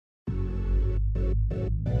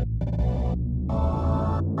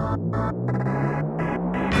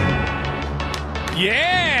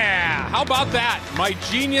Yeah! How about that? My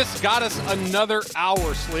genius got us another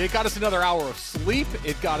hour, Slee. It got us another hour of sleep.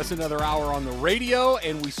 It got us another hour on the radio,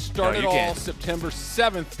 and we started September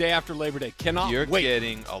 7th, day after Labor Day. Cannot wait. You're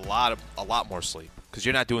getting a lot more sleep because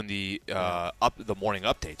you're not doing the morning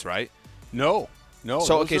updates, right? No.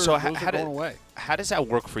 So how does that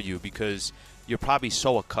work for you? Because you're probably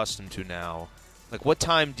so accustomed to now. Like, what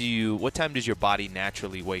time does your body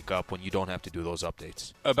naturally wake up when you don't have to do those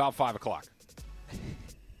updates? About 5 o'clock.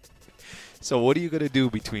 So what are you going to do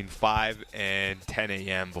between 5 and 10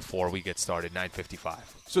 a.m. before we get started, 9:55?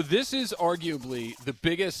 So this is arguably the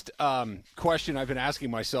biggest question I've been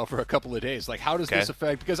asking myself for a couple of days. Like, how does this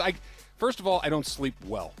affect? Because first of all, I don't sleep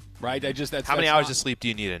well, right? How many hours of sleep do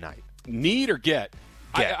you need a night? Need or get?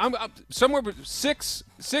 I'm somewhere but six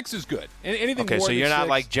is good. Anything more so than you're not 6,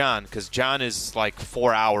 like John, because John is like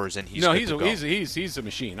 4 hours and he's he's a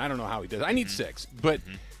machine. I don't know how he does. I need 6, but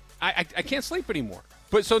I can't sleep anymore.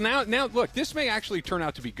 But so now look, this may actually turn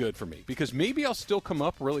out to be good for me because maybe I'll still come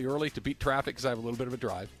up really early to beat traffic because I have a little bit of a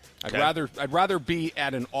drive. I'd rather be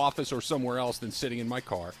at an office or somewhere else than sitting in my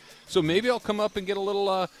car. So maybe I'll come up and get a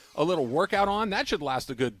little workout on. That should last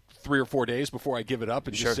a good 3 or 4 days before I give it up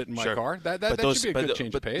and just sit in my car. That should be a good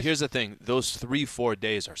change of pace. But here's the thing: those 3-4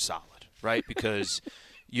 days are solid, right? Because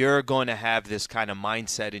you're going to have this kind of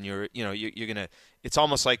mindset, and you're going to. It's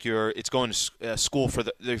almost like it's going to school for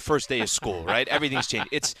the first day of school, right? Everything's changed.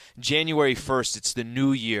 It's January 1st. It's the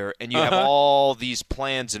new year, and you have all these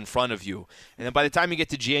plans in front of you. And then by the time you get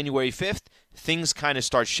to January 5th, things kind of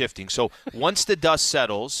start shifting. So once the dust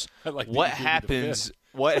settles, what happens?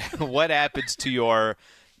 What happens to your?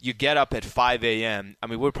 You get up at 5 a.m. I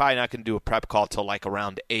mean, we're probably not going to do a prep call till like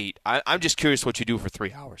around 8. I'm just curious what you do for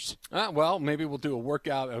 3 hours. Well, maybe we'll do a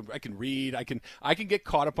workout. I can read. I can get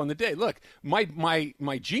caught up on the day. Look, my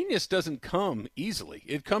genius doesn't come easily.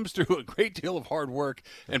 It comes through a great deal of hard work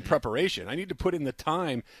and preparation. I need to put in the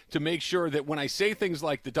time to make sure that when I say things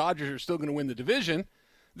like the Dodgers are still going to win the division,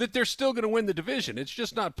 that they're still going to win the division. It's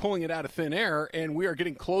just not pulling it out of thin air, and we are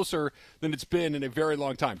getting closer than it's been in a very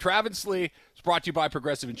long time. Travis Slee is brought to you by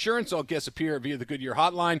Progressive Insurance. All guests appear via the Goodyear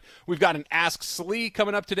hotline. We've got an Ask Slee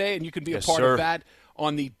coming up today, and you can be a part of that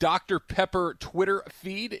on the Dr. Pepper Twitter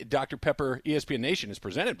feed. Dr. Pepper ESPN Nation is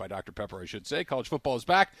presented by Dr. Pepper, I should say. College football is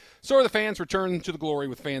back. So are the fans. Return to the glory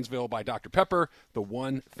with Fansville by Dr. Pepper, the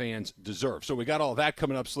one fans deserve. So we got all that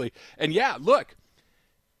coming up, Slee. And, yeah, look.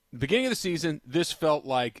 Beginning of the season, this felt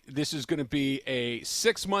like this is going to be a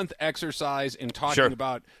 6-month exercise in talking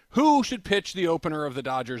about who should pitch the opener of the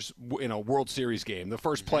Dodgers in a World Series game, the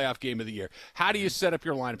first playoff game of the year. How do you set up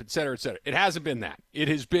your lineup, et cetera, et cetera. It hasn't been that. It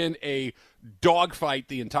has been a dogfight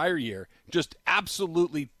the entire year, just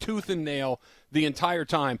absolutely tooth and nail the entire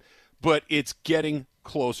time, but it's getting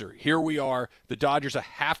closer. Here we are. The Dodgers a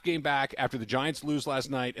half game back after the Giants lose last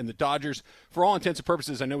night, and the Dodgers, for all intents and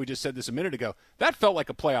purposes, I know we just said this a minute ago, that felt like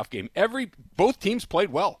a playoff game. Both teams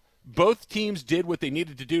played well. Both teams did what they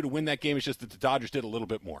needed to do to win that game. It's just that the Dodgers did a little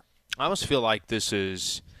bit more. I almost feel like this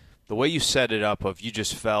is the way you set it up. You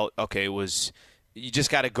just felt you just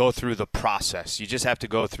got to go through the process. You just have to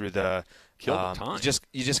go through the time.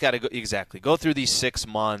 You just got to go through these 6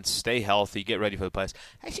 months, stay healthy, get ready for the playoffs.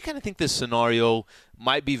 I actually kind of think this scenario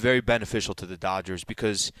might be very beneficial to the Dodgers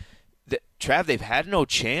because Trav, they've had no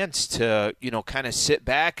chance to kind of sit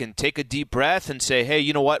back and take a deep breath and say, hey,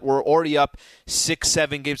 you know what? We're already up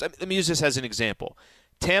 6-7 games. Let me use this as an example.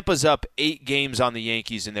 Tampa's up 8 games on the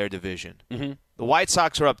Yankees in their division. Mm-hmm. The White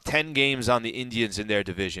Sox are up 10 games on the Indians in their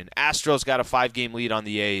division. Astros got a 5-game lead on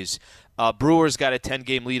the A's. Brewers got a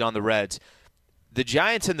 10-game lead on the Reds. The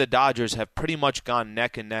Giants and the Dodgers have pretty much gone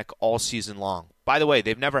neck and neck all season long. By the way, I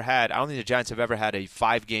don't think the Giants have ever had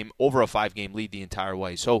over a 5-game lead the entire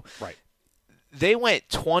way. So they went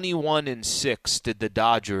 21-6, did the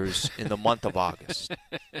Dodgers in the month of August.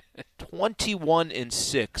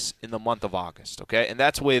 21-6 in the month of August, okay? And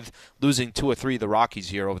that's with losing 2 or 3 of the Rockies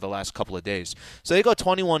here over the last couple of days. So they go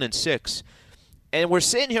 21-6. And we're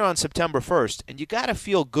sitting here on September 1st, and you got to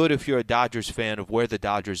feel good if you're a Dodgers fan of where the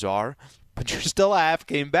Dodgers are, but you're still a half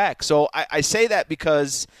game back. So I say that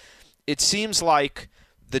because it seems like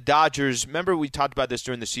the Dodgers, remember we talked about this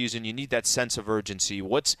during the season, you need that sense of urgency.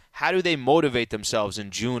 How do they motivate themselves in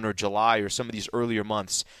June or July or some of these earlier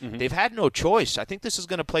months? Mm-hmm. They've had no choice. I think this is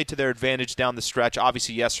going to play to their advantage down the stretch.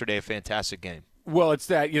 Obviously, yesterday, a fantastic game. Well, it's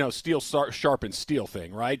that, steel sharpens steel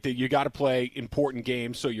thing, right? That you got to play important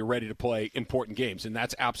games so you're ready to play important games, and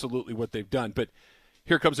that's absolutely what they've done. But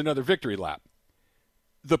here comes another victory lap.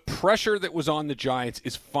 the pressure that was on the Giants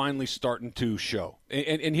is finally starting to show.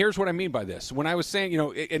 And here's what I mean by this. When I was saying,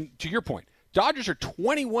 and to your point, Dodgers are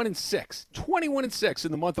 21-6. 21-6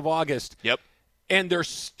 in the month of August. Yep. And they're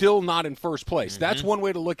still not in first place. That's one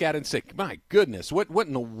way to look at it and say, my goodness, what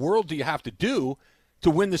in the world do you have to do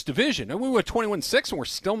to win this division? And we went 21-6 and we're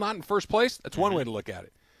still not in first place? That's one way to look at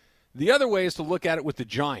it. The other way is to look at it with the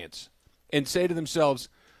Giants and say to themselves,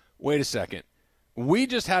 wait a second. We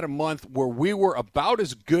just had a month where we were about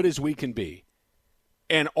as good as we can be,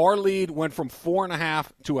 and our lead went from 4.5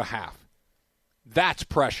 to 0.5. That's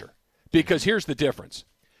pressure. Because here's the difference.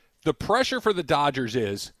 The pressure for the Dodgers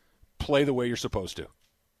is play the way you're supposed to.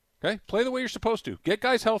 Okay? Play the way you're supposed to. Get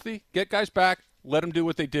guys healthy, get guys back, let them do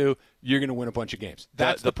what they do. You're going to win a bunch of games.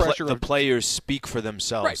 That's the pressure. The players speak for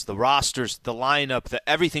themselves. Right. The rosters, the lineup,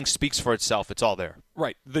 everything speaks for itself. It's all there.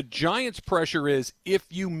 Right. The Giants' pressure is if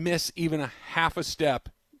you miss even a half a step,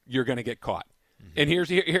 you're going to get caught. And here's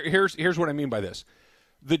what I mean by this.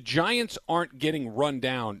 The Giants aren't getting run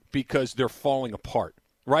down because they're falling apart.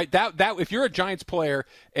 Right? That if you're a Giants player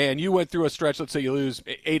and you went through a stretch, let's say you lose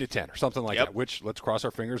 8 of 10 or something like that, which let's cross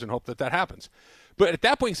our fingers and hope that happens. But at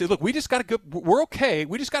that point, you say, look, we just got to go. We're okay.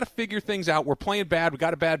 We just got to figure things out. We're playing bad. We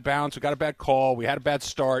got a bad bounce. We got a bad call. We had a bad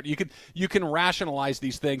start. You can rationalize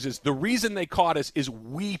these things as the reason they caught us is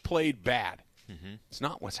we played bad. It's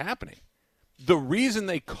not what's happening. The reason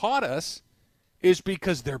they caught us is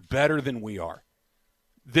because they're better than we are.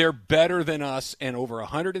 They're better than us, and over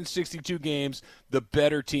 162 games, the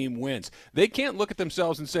better team wins. They can't look at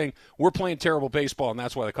themselves and saying, we're playing terrible baseball, and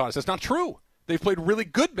that's why they caught us. That's not true. They've played really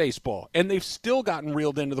good baseball, and they've still gotten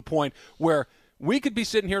reeled into the point where we could be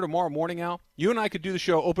sitting here tomorrow morning, Al. You and I could do the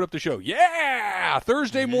show, open up the show. Yeah!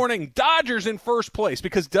 Thursday morning, Dodgers in first place.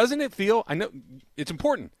 Because doesn't it feel – I know it's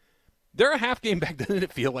important. They're a half game back. Doesn't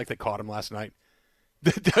it feel like they caught them last night?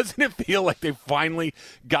 Doesn't it feel like they finally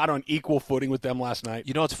got on equal footing with them last night?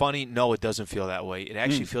 You know what's funny? No, it doesn't feel that way. It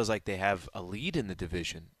actually feels like they have a lead in the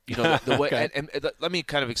division. You know, the way. Okay. And let me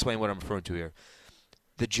kind of explain what I'm referring to here.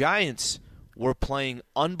 The Giants were playing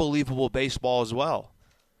unbelievable baseball as well.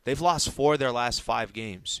 They've lost 4 of their last 5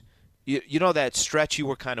 games. You know that stretch you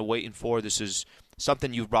were kind of waiting for? This is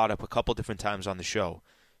something you've brought up a couple different times on the show.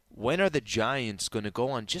 When are the Giants going to go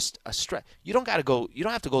on just a stretch? You don't have to go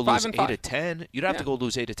lose 8 of 10. You don't have to go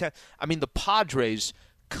lose 8 of 10. I mean, the Padres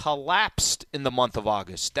collapsed in the month of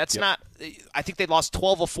August. That's not – I think they lost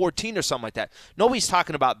 12 of 14 or something like that. Nobody's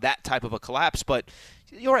talking about that type of a collapse, but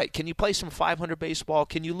you're right. Can you play some 500 baseball?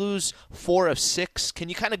 Can you lose 4 of 6? Can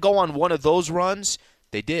you kind of go on one of those runs?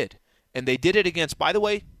 They did. And they did it against, by the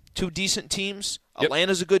way, 2 decent teams.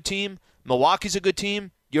 Atlanta's a good team. Milwaukee's a good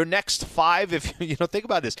team. Your next 5, if think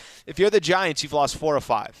about this. If you're the Giants, you've lost 4 of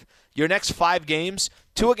 5. Your next 5 games,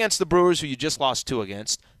 2 against the Brewers, who you just lost 2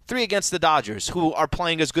 against, 3 against the Dodgers, who are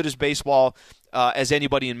playing as good as baseball as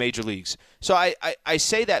anybody in major leagues. So I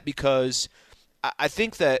say that because I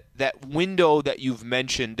think that window that you've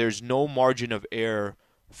mentioned, there's no margin of error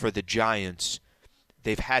for the Giants.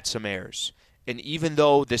 They've had some errors. And even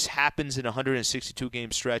though this happens in a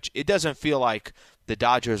 162-game stretch, it doesn't feel like the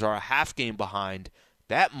Dodgers are a half game behind.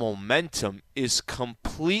 That momentum is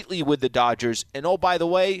completely with the Dodgers. And, oh, by the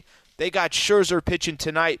way, they got Scherzer pitching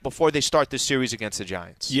tonight before they start this series against the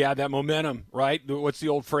Giants. Yeah, that momentum, right? What's the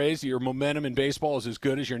old phrase? Your momentum in baseball is as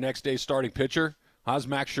good as your next day's starting pitcher. How's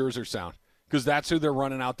Max Scherzer sound? Because that's who they're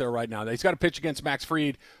running out there right now. He's got to pitch against Max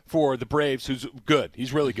Fried for the Braves, who's good.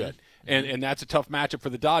 He's really good. And that's a tough matchup for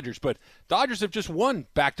the Dodgers. But Dodgers have just won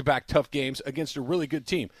back-to-back tough games against a really good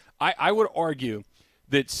team. I would argue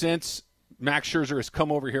that since Max Scherzer has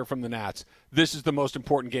come over here from the Nats, this is the most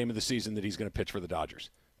important game of the season that he's going to pitch for the Dodgers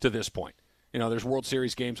to this point. You know, there's World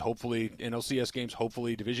Series games, hopefully, NLCS games,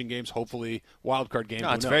 hopefully, division games, hopefully, wild card games.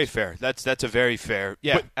 No, it's very fair. That's a very fair.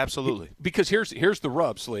 Yeah, but, absolutely. Because here's the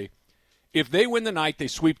rub, Slee. If they win the night, they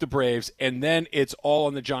sweep the Braves, and then it's all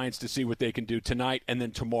on the Giants to see what they can do tonight and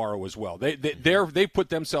then tomorrow as well. They put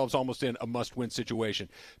themselves almost in a must-win situation.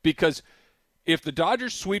 Because if the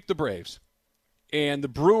Dodgers sweep the Braves and the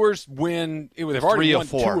Brewers win, they've already won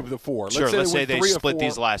 2 of the 4. Sure, let's say they split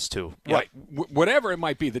these last 2. Yep. Right. Whatever it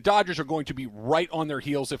might be, the Dodgers are going to be right on their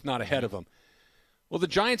heels, if not ahead of them. Well, the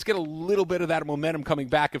Giants get a little bit of that momentum coming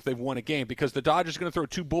back if they've won a game because the Dodgers are going to throw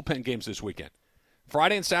 2 bullpen games this weekend.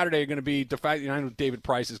 Friday and Saturday are going to be – I know David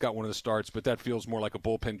Price has got one of the starts, but that feels more like a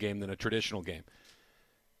bullpen game than a traditional game.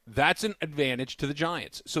 That's an advantage to the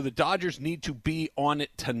Giants. So the Dodgers need to be on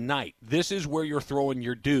it tonight. This is where you're throwing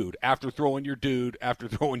your dude after throwing your dude after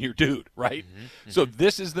throwing your dude, right? So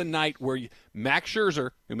this is the night where Max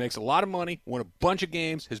Scherzer, who makes a lot of money, won a bunch of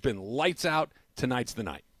games, has been lights out. Tonight's the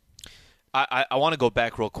night. I want to go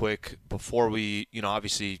back real quick before we,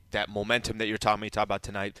 obviously that momentum that you're talking about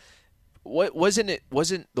tonight.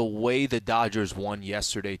 Wasn't the way the Dodgers won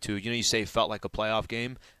yesterday too? You say it felt like a playoff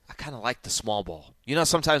game. I kind of like the small ball.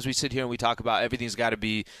 Sometimes we sit here and we talk about everything's got to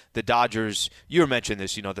be the Dodgers. You mentioned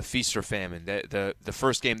this, the feast or famine. The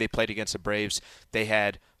first game they played against the Braves, they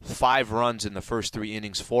had 5 runs in the first 3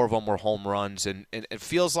 innings. 4 of them were home runs, and it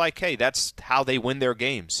feels like, hey, that's how they win their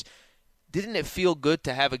games. Didn't it feel good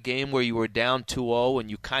to have a game where you were down 2-0 and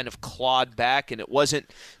you kind of clawed back, and it wasn't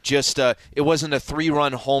just it wasn't a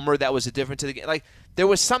 3-run homer that was a difference to the game? Like, there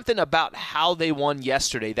was something about how they won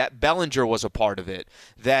yesterday. That Bellinger was a part of it.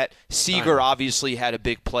 That Seager obviously had a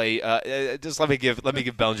big play. Just let me give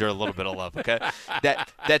Bellinger a little bit of love, okay?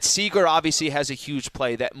 That Seager obviously has a huge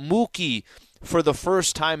play. That Mookie, for the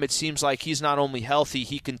first time, it seems like he's not only healthy,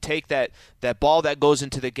 he can take that ball that goes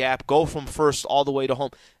into the gap, go from first all the way to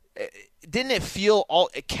home. Didn't it feel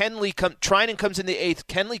Trinan comes in the 8th,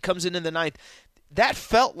 Kenley comes in the 9th. That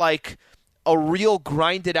felt like a real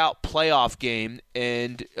grinded out playoff game,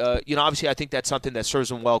 and obviously I think that's something that serves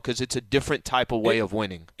them well because it's a different type of way of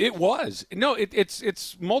winning. It was. No, it's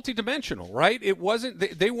multidimensional, right? It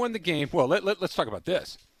wasn't. They won the game. Well, let's talk about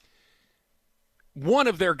this. One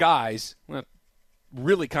of their guys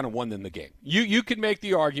really kind of won them the game. You could make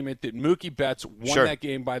the argument that Mookie Betts won that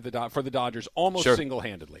game for the Dodgers almost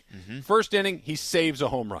single-handedly. Mm-hmm. First inning, he saves a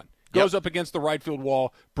home run. Goes up against the right field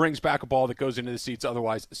wall, brings back a ball that goes into the seats,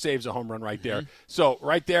 otherwise saves a home run right there. So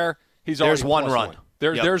right there, there's one run.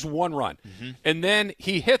 There's one run. Mm-hmm. And then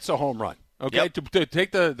he hits a home run. Okay, to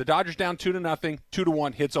take the Dodgers down 2-0,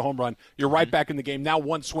 2-1, hits a home run. You're right back in the game. Now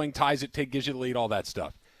one swing ties it, gives you the lead, all that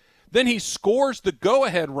stuff. Then he scores the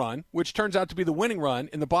go-ahead run, which turns out to be the winning run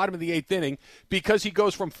in the bottom of the 8th inning because he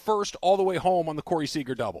goes from first all the way home on the Corey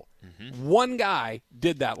Seager double. Mm-hmm. One guy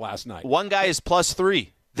did that last night. One guy is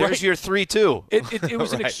 +3. There's your 3-2. It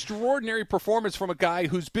was an extraordinary performance from a guy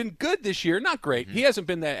who's been good this year. Not great. Mm-hmm. He hasn't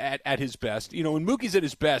been at his best. When Mookie's at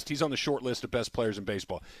his best, he's on the short list of best players in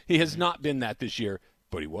baseball. He has not been that this year,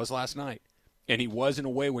 but he was last night. And he was in a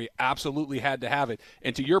way where he absolutely had to have it.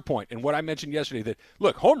 And to your point, and what I mentioned yesterday, that,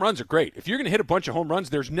 look, home runs are great. If you're going to hit a bunch of home runs,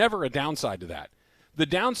 there's never a downside to that. The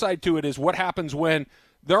downside to it is what happens when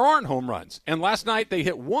there aren't home runs. And last night they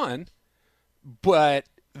hit one, but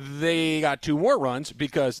they got 2 more runs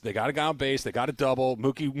because they got a guy on base, they got a double.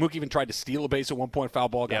 Mookie even tried to steal a base at one point, foul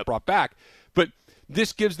ball got brought back. But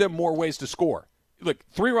this gives them more ways to score. Look,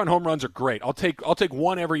 3-run home runs are great. I'll take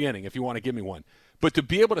one every inning if you want to give me one. But to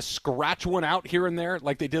be able to scratch one out here and there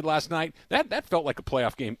like they did last night, that felt like a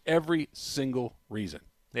playoff game every single reason.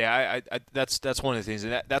 Yeah, that's one of the things,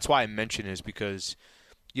 and that's why I mention it, is because,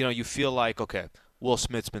 you feel like, okay, Will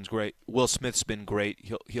Smith's been great.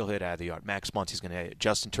 He'll hit out of the yard. Max Muncy's going to hit.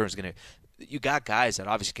 Justin Turner's going to. You got guys that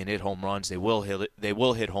obviously can hit home runs. They will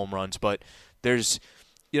hit home runs, but there's.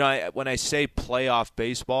 When I say playoff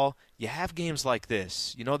baseball, you have games like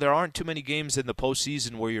this. There aren't too many games in the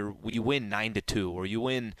postseason where you win 9-2 or you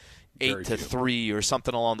win 8-3 or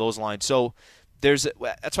something along those lines. So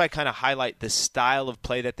that's why I kind of highlight the style of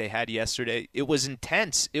play that they had yesterday. It was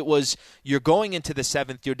intense. It was, you're going into the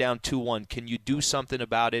 7th, you're down 2-1. Can you do something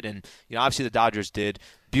about it? And obviously the Dodgers did.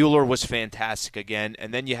 Buehler was fantastic again,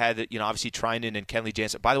 and then you had obviously Trinan and Kenley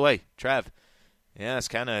Jansen. By the way, Trev. Yeah, it's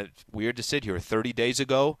kind of weird to sit here 30 days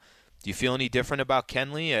ago. Do you feel any different about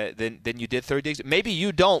Kenley than you did 30 days? Maybe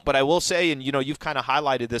you don't, but I will say, and you've kind of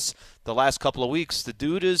highlighted this the last couple of weeks, the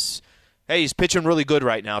dude he's pitching really good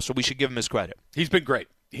right now, so we should give him his credit. He's been great.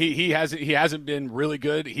 He hasn't been really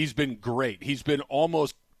good. He's been great. He's been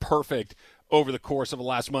almost perfect over the course of the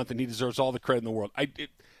last month, and he deserves all the credit in the world.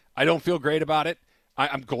 I don't feel great about it.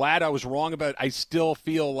 I'm glad I was wrong about it. I still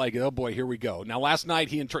feel like, oh, boy, here we go. Now, last night,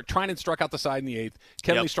 he Trinan struck out the side in the 8th.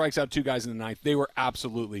 Kenley strikes out 2 guys in the 9th. They were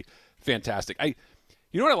absolutely fantastic. You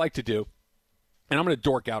know what I like to do? And I'm going to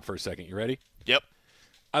dork out for a second. You ready? Yep.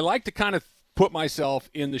 I like to kind of put myself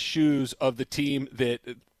in the shoes of the team that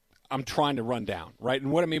I'm trying to run down, right?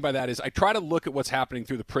 And what I mean by that is I try to look at what's happening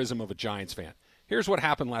through the prism of a Giants fan. Here's what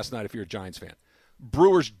happened last night if you're a Giants fan.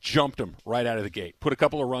 Brewers jumped them right out of the gate, put a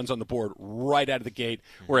couple of runs on the board right out of the gate.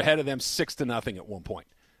 We're ahead of them 6-0 at one point.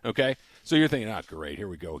 Okay? So you're thinking, great, here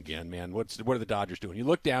we go again, man. What are the Dodgers doing? You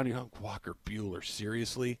look down, Walker Buehler,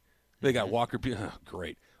 seriously? They got Walker Buehler. Oh,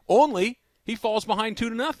 great. Only he falls behind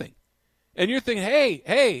 2-0. And you're thinking,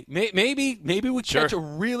 hey, maybe we catch a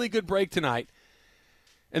really good break tonight.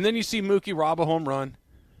 And then you see Mookie rob a home run.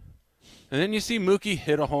 And then you see Mookie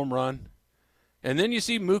hit a home run. And then you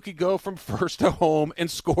see Mookie go from first to home and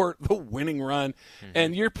score the winning run. Mm-hmm.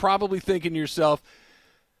 And you're probably thinking to yourself,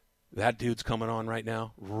 that dude's coming on right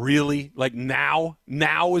now? Really? Like now?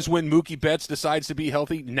 Now is when Mookie Betts decides to be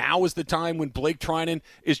healthy? Now is the time when Blake Trinan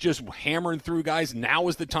is just hammering through guys? Now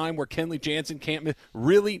is the time where Kenley Jansen can't miss?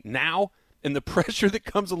 Really? Now? And the pressure that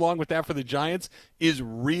comes along with that for the Giants is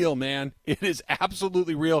real, man. It is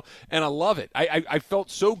absolutely real, and I love it. I felt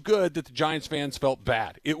so good that the Giants fans felt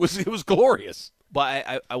bad. It was glorious.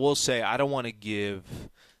 But I will say, I don't want to give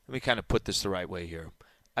 – let me kind of put this the right way here.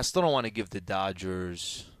 I still don't want to give the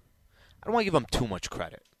Dodgers – I don't want to give them too much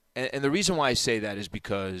credit. And the reason why I say that is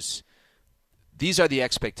because these are the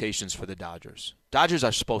expectations for the Dodgers. Dodgers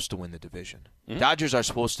are supposed to win the division. Mm-hmm. Dodgers are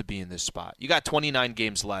supposed to be in this spot. You got 29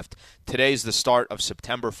 games left. Today's the start of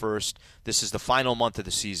September 1st. This is the final month of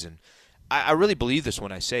the season. I really believe this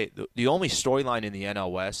when I say it. The only storyline in the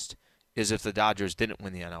NL West is if the Dodgers didn't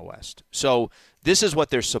win the NL West. So this is what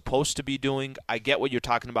they're supposed to be doing. I get what you're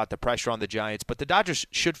talking about, the pressure on the Giants, but the Dodgers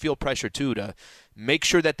should feel pressure too to make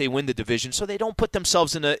sure that they win the division so they don't put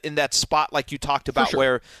themselves in that spot like you talked about, sure,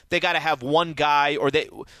 where they got to have one guy or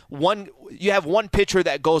you have one pitcher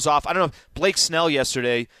that goes off. I don't know. Blake Snell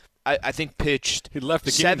yesterday, I think pitched he left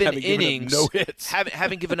the game 7 innings, no hits,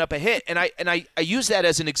 haven't given up a hit, and I use that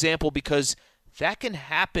as an example because that can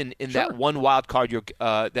happen in sure, that one wild card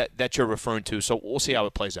that you're referring to. So we'll see how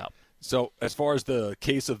it plays out. So as far as the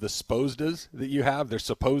case of the supposed that you have, they're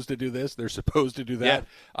supposed to do this, they're supposed to do that. Yeah.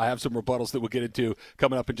 I have some rebuttals that we'll get into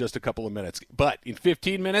coming up in just a couple of minutes. But in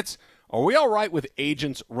 15 minutes, are we all right with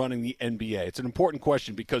agents running the NBA? It's an important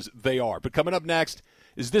question because they are. But coming up next,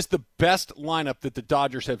 is this the best lineup that the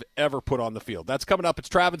Dodgers have ever put on the field? That's coming up. It's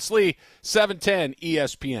Travis Lee, 710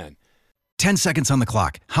 ESPN. 10 seconds on the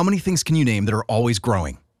clock. How many things can you name that are always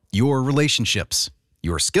growing? Your relationships,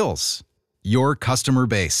 your skills, your customer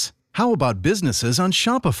base. How about businesses on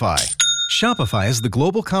Shopify? Shopify is the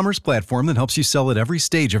global commerce platform that helps you sell at every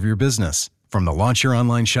stage of your business. From the launch your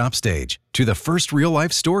online shop stage to the first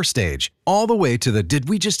real-life store stage, all the way to the did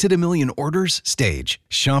we just hit a million orders stage.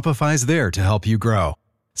 Shopify's there to help you grow.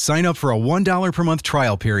 Sign up for a $1 per month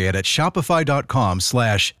trial period at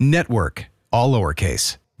shopify.com/network, all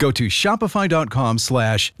lowercase. Go to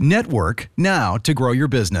shopify.com/network now to grow your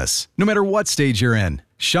business, no matter what stage you're in.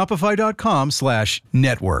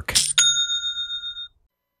 Shopify.com/network.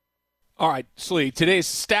 All right, Slee, today's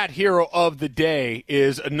stat hero of the day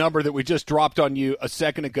is a number that we just dropped on you a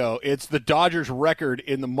second ago. It's the Dodgers' record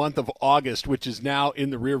in the month of August, which is now in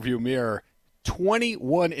the rearview mirror.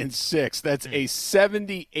 21-6. That's a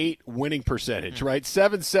 78 winning percentage, right?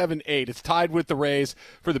 778. It's tied with the Rays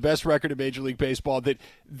for the best record in Major League Baseball. That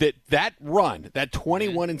run, that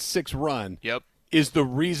 21-6 run, yep, is the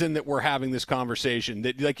reason that we're having this conversation.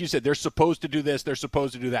 That, like you said, they're supposed to do this, they're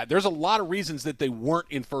supposed to do that. There's a lot of reasons that they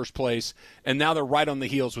weren't in first place, and now they're right on the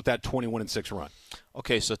heels with that 21-6 run.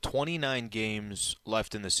 Okay, so 29 games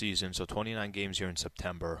left in the season, so 29 games here in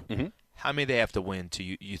September. Mm-hmm. How many do they have to win to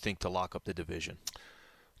you think to lock up the division?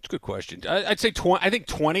 It's a good question. I'd say 20. I think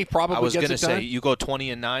 20 probably. I was going to say you go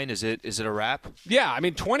 20-9. Is it a wrap? Yeah, I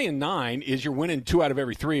mean 20-9 is you're winning 2 out of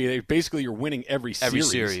every 3. Basically, you're winning every series. Every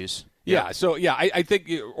series. Yeah. So I think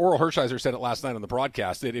Oral Hershiser said it last night on the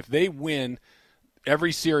broadcast that if they win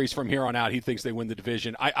every series from here on out, he thinks they win the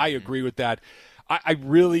division. I agree with that. I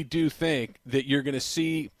really do think that you're going to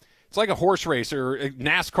see. It's like a horse race or a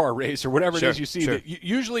NASCAR race or whatever it is you see. Sure. That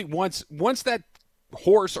usually once that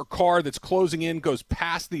horse or car that's closing in goes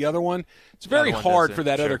past the other one, it's very hard for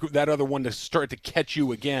that other one to start to catch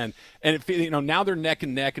you again. And now they're neck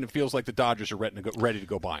and neck, and it feels like the Dodgers are ready to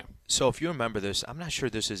go by them. So if you remember this, I'm not sure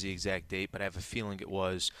this is the exact date, but I have a feeling it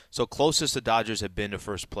was. So closest the Dodgers had been to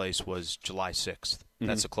first place was July 6th. Mm-hmm.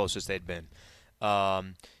 That's the closest they'd been.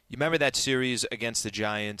 You remember that series against the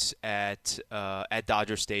Giants at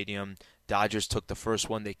Dodger Stadium? Dodgers took the first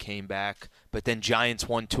one. They came back. But then Giants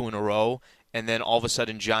won 2 in a row. And then all of a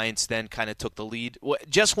sudden Giants then kind of took the lead.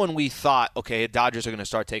 Just when we thought, okay, Dodgers are going to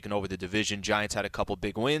start taking over the division, Giants had a couple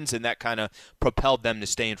big wins, and that kind of propelled them to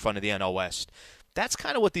stay in front of the NL West. That's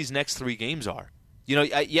kind of what these next 3 games are.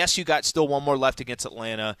 Yes, you got still one more left against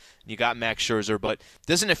Atlanta. And you got Max Scherzer. But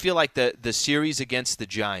doesn't it feel like the series against the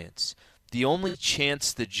Giants, the only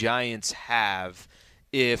chance the Giants have,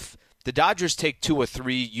 if the Dodgers take 2 or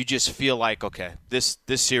 3, you just feel like, okay, this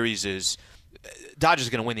series is Dodgers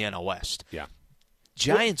are going to win the NL West. Yeah.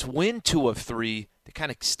 Giants win 2 of 3, they kind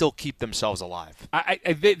of still keep themselves alive.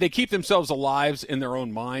 They keep themselves alive in their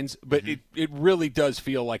own minds, but it really does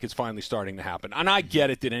feel like it's finally starting to happen. And I get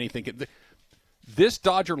it that anything – this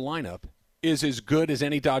Dodger lineup is as good as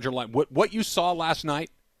any Dodger lineup. What you saw last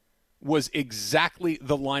night was exactly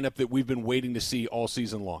the lineup that we've been waiting to see all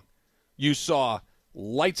season long. You saw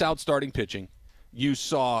lights-out starting pitching. You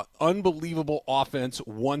saw unbelievable offense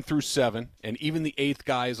 1 through 7, and even the 8th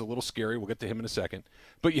guy is a little scary. We'll get to him in a second.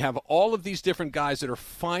 But you have all of these different guys that are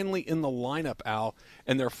finally in the lineup, Al,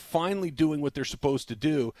 and they're finally doing what they're supposed to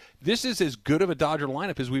do. This is as good of a Dodger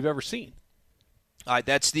lineup as we've ever seen. All right,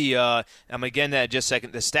 that's the I'm again that just a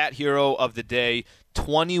second. The stat hero of the day,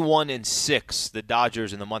 21-6, the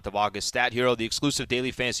Dodgers in the month of August. Stat Hero, the exclusive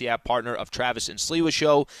daily fantasy app partner of Travis and Sliwa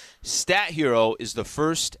Show. Stat Hero is the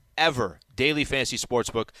first ever daily fantasy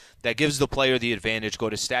sportsbook that gives the player the advantage.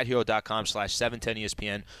 Go to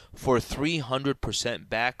stathero.com/710ESPN for 300%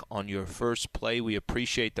 back on your first play. We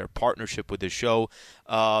appreciate their partnership with the show.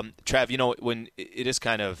 Trav, when it is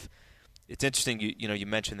kind of – it's interesting, you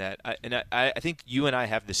mentioned that. I think you and I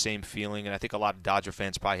have the same feeling, and I think a lot of Dodger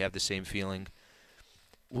fans probably have the same feeling.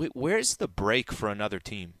 Where's the break for another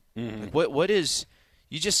team? Mm-hmm. What is –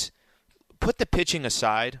 you just put the pitching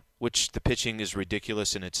aside, which the pitching is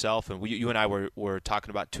ridiculous in itself. And you and I were talking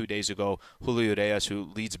about 2 days ago, Julio Urias,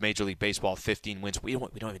 who leads Major League Baseball, 15 wins. We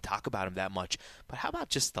don't even talk about him that much. But how about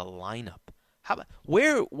just the lineup? How about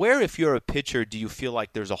where if you're a pitcher do you feel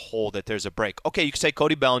like there's a hole, that there's a break? Okay, you can say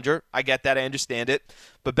Cody Bellinger. I get that. I understand it.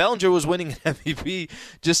 But Bellinger was winning an MVP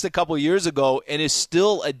just a couple years ago and is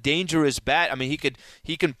still a dangerous bat. I mean,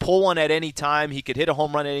 he can pull one at any time. He could hit a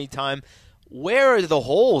home run at any time. Where are the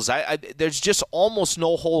holes? There's just almost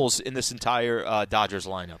no holes in this entire Dodgers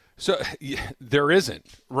lineup. So there isn't,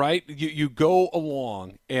 right? You go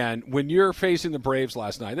along, and when you're facing the Braves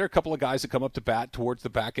last night, there are a couple of guys that come up to bat towards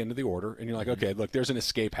the back end of the order, and you're like, okay, look, there's an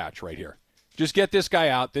escape hatch right here. Just get this guy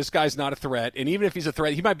out. This guy's not a threat, and even if he's a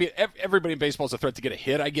threat, he might be – everybody in baseball is a threat to get a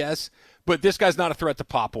hit, I guess, but this guy's not a threat to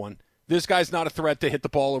pop one. This guy's not a threat to hit the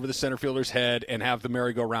ball over the center fielder's head and have the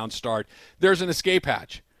merry-go-round start. There's an escape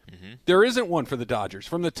hatch. Mm-hmm. There isn't one for the Dodgers.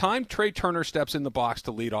 From the time Trey Turner steps in the box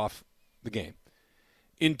to lead off the game,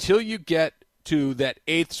 until you get to that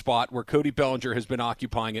 8th spot where Cody Bellinger has been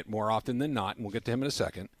occupying it more often than not, and we'll get to him in a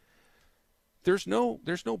second, there's no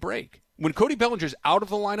break. When Cody Bellinger's out of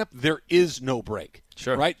the lineup, there is no break.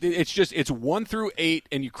 Sure. Right? It's 1 through 8,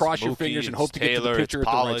 and you cross your fingers and hope to get to the pitcher at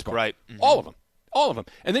the right spot. Right. Mm-hmm. All of them.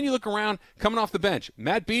 And then you look around, coming off the bench.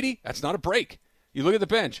 Matt Beaty, that's not a break. You look at the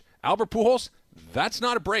bench. Albert Pujols, that's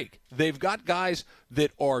not a break. They've got guys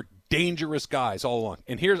that are dangerous guys all along.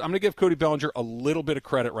 And I'm going to give Cody Bellinger a little bit of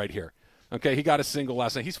credit right here. Okay, he got a single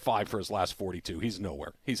last night. He's 5 for his last 42. He's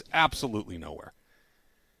nowhere. He's absolutely nowhere.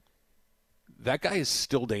 That guy is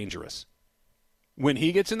still dangerous. When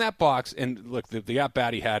he gets in that box, and look, the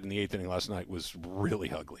at-bat he had in the 8th inning last night was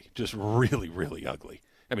really ugly. Just really, really ugly.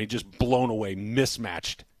 I mean, just blown away,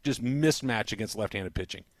 mismatched. Just mismatched against left-handed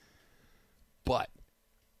pitching. But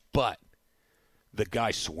the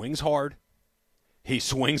guy swings hard. He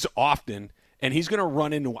swings often, and he's going to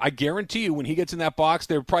run into – I guarantee you when he gets in that box,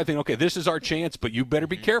 they're probably thinking, okay, this is our chance, but you better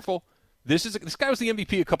be careful. This guy was the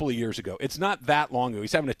MVP a couple of years ago. It's not that long ago.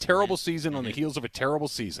 He's having a terrible season on the heels of a terrible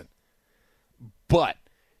season. But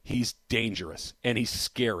he's dangerous, and he's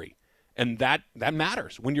scary. And that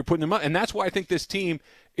matters when you're putting him up. And that's why I think this team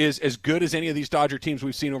is as good as any of these Dodger teams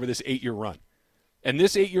we've seen over this 8-year run. And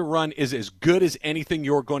this 8-year run is as good as anything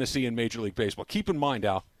you're going to see in Major League Baseball. Keep in mind,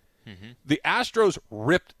 Al, the Astros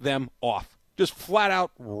ripped them off. Just flat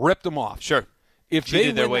out ripped them off. Sure. If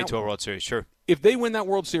Cheated they their way to a World Series, sure. If they win that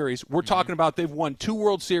World Series, we're talking about they've won 2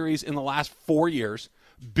 World Series in the last 4 years,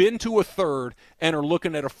 been to a 3rd, and are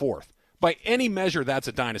looking at a 4th. By any measure, that's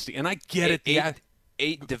a dynasty. And I get it.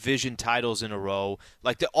 8 division titles in a row.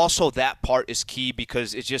 Also that part is key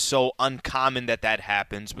because it's just so uncommon that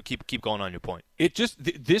happens. But keep going on your point. It just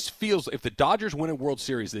this feels, if the Dodgers win a World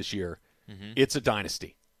Series this year, it's a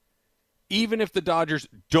dynasty. Even if the Dodgers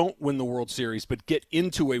don't win the World Series but get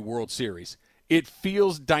into a World Series, it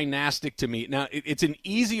feels dynastic to me. Now, it's an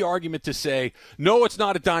easy argument to say, no, it's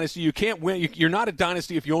not a dynasty. You can't win. You're not a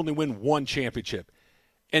dynasty if you only win 1 championship.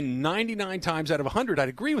 And 99 times out of 100, I'd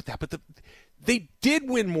agree with that. But they did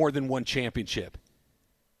win more than 1 championship.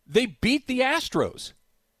 They beat the Astros.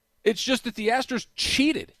 It's just that the Astros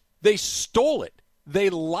cheated. They stole it. They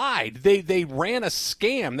lied. They ran a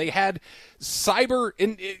scam. They had cyber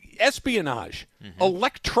espionage,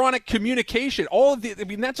 electronic communication. All of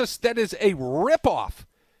that is a ripoff.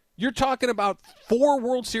 You're talking about 4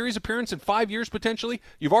 World Series appearances in 5 years potentially.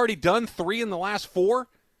 You've already done 3 in the last 4.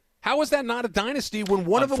 How is that not a dynasty when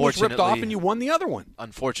one of them was ripped off and you won the other one?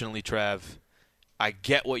 Unfortunately, Trav, I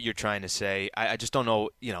get what you're trying to say. I just don't know.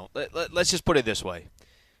 Let's just put it this way.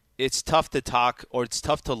 It's tough to talk, or it's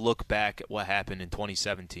tough to look back at what happened in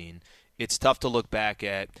 2017. It's tough to look back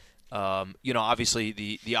at,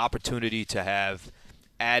 obviously the opportunity to have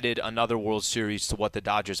added another World Series to what the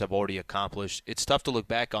Dodgers have already accomplished, it's tough to look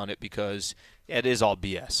back on it because it is all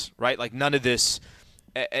BS, right? Like none of this.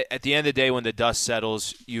 At the end of the day, when the dust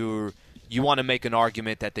settles, you want to make an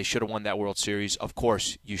argument that they should have won that World Series. Of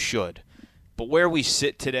course, you should. But where we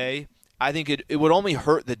sit today, I think it would only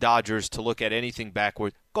hurt the Dodgers to look at anything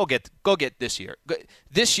backward. Go get this year.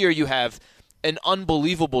 This year you have an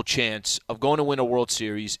unbelievable chance of going to win a World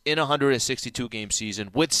Series in a 162-game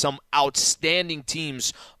season with some outstanding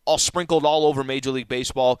teams all sprinkled all over Major League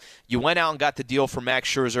Baseball. You went out and got the deal for Max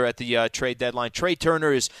Scherzer at the trade deadline. Trey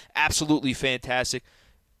Turner is absolutely fantastic.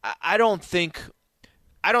 I don't think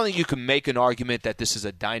you can make an argument that this is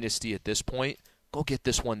a dynasty at this point. Go get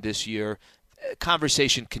this one this year.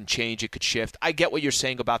 Conversation can change. It could shift. I get what you're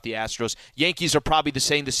saying about the Astros. Yankees are probably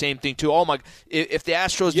saying the same thing, too. Oh, my. If the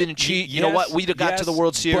Astros didn't cheat, you know what? We'd have got to the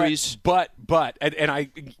World Series. But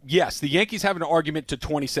yes, the Yankees have an argument to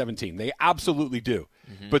 2017. They absolutely do.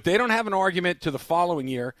 Mm-hmm. But they don't have an argument to the following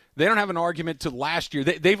year. They don't have an argument to last year.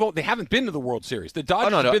 They haven't been to the World Series. The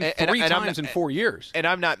Dodgers have been three times in 4 years. And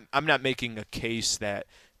I'm not making a case that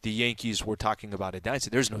the Yankees were talking about a dynasty.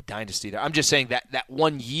 There's no dynasty there. I'm just saying that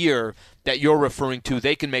 1 year that you're referring to,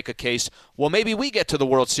 they can make a case, well, maybe we get to the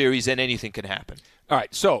World Series and anything can happen. All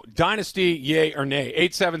right, so dynasty, yay or nay?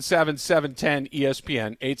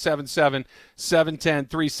 877-710-ESPN,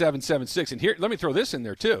 877-710-3776. And here, let me throw this in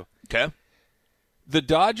there, too. Okay. The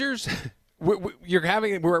Dodgers... We're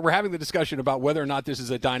having the discussion about whether or not this is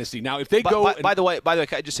a dynasty. Now, if they go, by the way,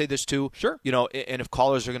 can I just say this too? Sure. You know, and if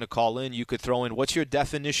callers are going to call in, you could throw in what's your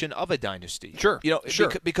definition of a dynasty? Sure. You know,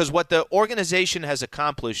 sure. Because what the organization has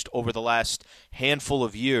accomplished over the last handful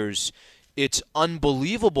of years, it's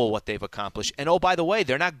unbelievable what they've accomplished. And oh, by the way,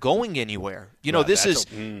 they're not going anywhere. You know, this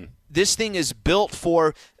thing is built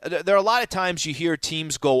for. There are a lot of times you hear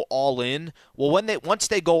teams go all in. Well, once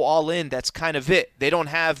they go all in, that's kind of it. They don't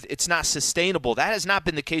have. It's not sustainable. That has not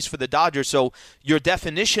been the case for the Dodgers. So your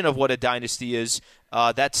definition of what a dynasty is,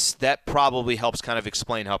 that probably helps kind of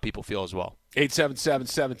explain how people feel as well.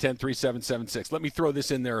 877-710-3776. Let me throw this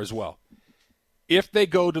in there as well. If they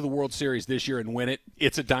go to the World Series this year and win it,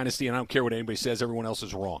 it's a dynasty, and I don't care what anybody says. Everyone else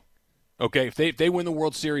is wrong. Okay, if they win the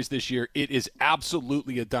World Series this year, it is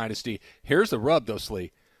absolutely a dynasty. Here's the rub, though,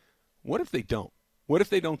 Slee. What if they don't? What if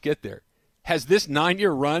they don't get there? Has this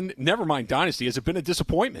 9-year run, never mind dynasty, has it been a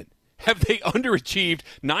disappointment? Have they underachieved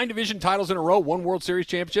 9 division titles in a row, 1 World Series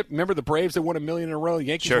championship? Remember the Braves that won $1 million in a row? The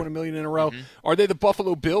Yankees won $1 million in a row. Mm-hmm. Are they the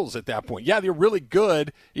Buffalo Bills at that point? Yeah, they're really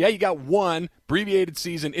good. Yeah, you got one abbreviated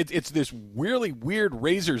season. It's this really weird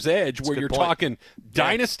razor's edge where you're talking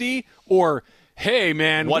dynasty or – hey,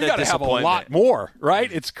 man, we got to have a lot more,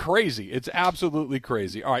 right? It's crazy. It's absolutely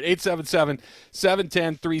crazy. All right,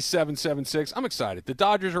 877-710-3776. I'm excited. The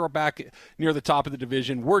Dodgers are back near the top of the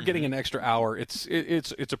division. We're getting an extra hour. It's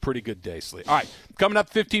a pretty good day, Slee. All right, coming up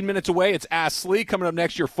 15 minutes away, it's Ask Slee. Coming up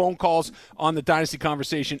next, your phone calls on the Dynasty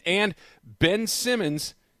Conversation. And Ben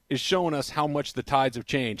Simmons is showing us how much the tides have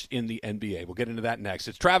changed in the NBA. We'll get into that next.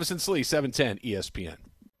 It's Travis and Slee, 710 ESPN.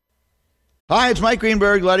 Hi, it's Mike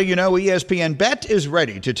Greenberg letting you know ESPN Bet is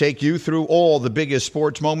ready to take you through all the biggest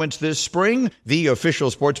sports moments this spring. The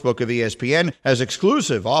official sportsbook of ESPN has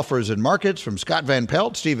exclusive offers and markets from Scott Van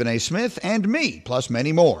Pelt, Stephen A. Smith, and me, plus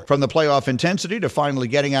many more. From the playoff intensity to finally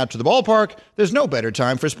getting out to the ballpark, there's no better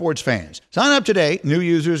time for sports fans. Sign up today. New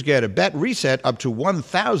users get a bet reset up to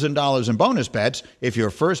 $1,000 in bonus bets if your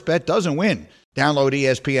first bet doesn't win. Download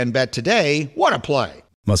ESPN Bet today. What a play.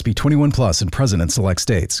 Must be 21 plus and present in select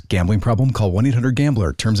states. Gambling problem? Call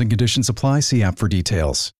 1-800-GAMBLER. Terms and conditions apply. See app for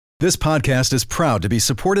details. This podcast is proud to be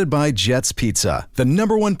supported by Jets Pizza, the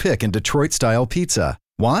 #1 pick in Detroit-style pizza.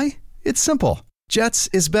 Why? It's simple. Jets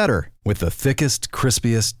is better. With the thickest,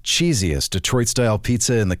 crispiest, cheesiest Detroit-style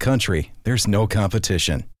pizza in the country, there's no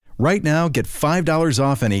competition. Right now, get $5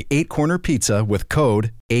 off any 8-corner pizza with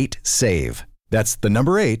code 8SAVE. That's the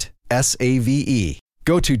number 8, S-A-V-E.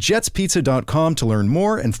 Go to jetspizza.com to learn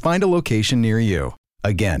more and find a location near you.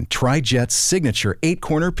 Again, try Jet's signature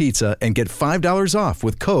 8-corner pizza and get $5 off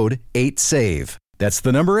with code 8SAVE. That's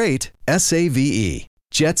the number 8, S-A-V-E.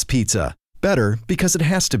 Jet's Pizza. Better because it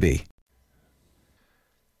has to be.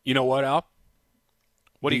 You know what, Al?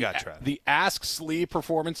 What do you got, Trav? The Ask Slee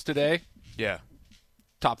performance today, yeah,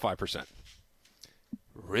 top 5%.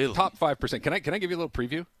 Really? Top 5%. Can I give you a little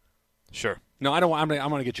preview? Sure. No, I don't want. I'm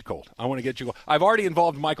going to get you cold. I want to get you cold. I've already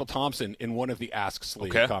involved Michael Thompson in one of the Ask Slee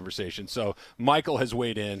conversations, so Michael has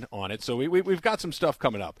weighed in on it. So we've got some stuff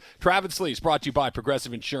coming up. Travis Slee is brought to you by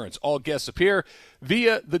Progressive Insurance. All guests appear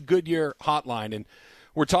via the Goodyear hotline, and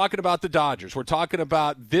we're talking about the Dodgers. We're talking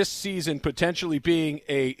about this season potentially being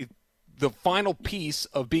the final piece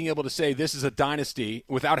of being able to say this is a dynasty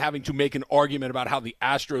without having to make an argument about how the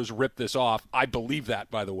Astros ripped this off. I believe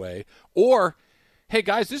that, by the way. Or, hey,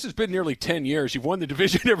 guys, this has been nearly 10 years. You've won the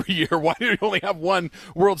division every year. Why do you only have one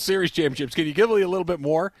World Series championships? Can you give me a little bit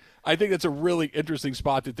more? I think that's a really interesting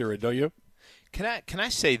spot that they're in, don't you? Can I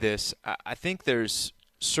say this? I think there's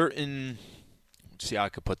certain – let's see how I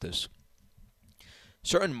could put this.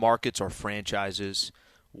 Certain markets or franchises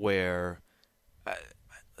where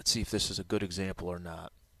let's see if this is a good example or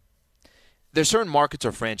not. There's certain markets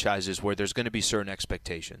or franchises where there's going to be certain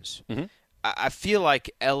expectations. Mm-hmm. I feel like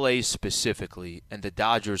L.A. specifically and the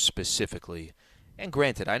Dodgers specifically, and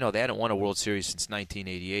granted, I know they hadn't won a World Series since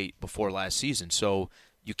 1988 before last season, so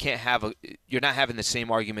you can't have you're not having the same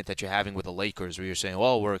argument that you're having with the Lakers where you're saying,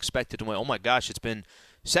 well, we're expected to win. Oh, my gosh, it's been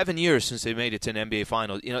 7 years since they made it to an NBA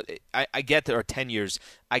Finals. You know, I get that, or 10 years.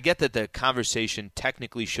 I get that the conversation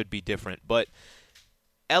technically should be different, but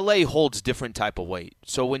L.A. holds different type of weight.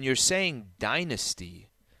 So when you're saying dynasty,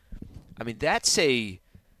 I mean, that's a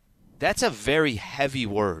very heavy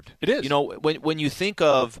word. It is. You know, when you think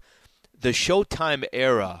of the Showtime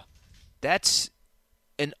era, that's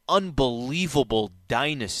an unbelievable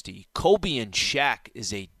dynasty. Kobe and Shaq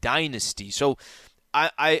is a dynasty. So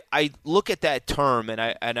I look at that term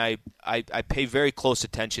and I pay very close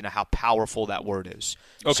attention to how powerful that word is.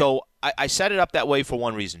 Okay. So I set it up that way for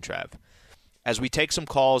one reason, Trav. As we take some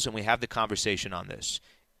calls and we have the conversation on this,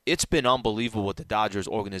 it's been unbelievable what the Dodgers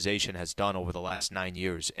organization has done over the last 9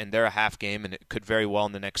 years. And they're a half game, and it could very well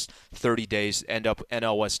in the next 30 days end up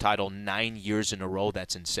NL West title 9 years in a row.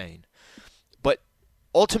 That's insane. But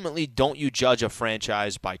ultimately, don't you judge a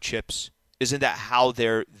franchise by chips? Isn't that how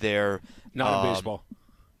they're Not in baseball.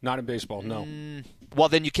 Not in baseball, no. Well,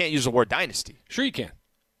 then you can't use the word dynasty. Sure you can.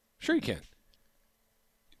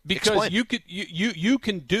 Because you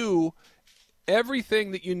can do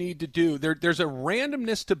everything that you need to do. There's a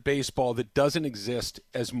randomness to baseball that doesn't exist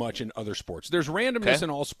as much in other sports. There's randomness in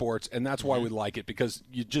all sports, and that's why we like it, because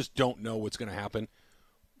you just don't know what's going to happen.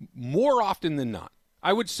 More often than not,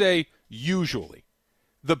 I would say usually,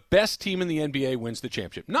 the best team in the NBA wins the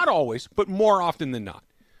championship. Not always, but more often than not.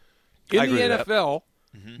 In the NFL,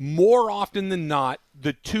 more often than not,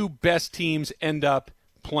 the two best teams end up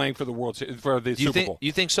playing for the Super Bowl.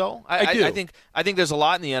 You think so? I do. I think there's a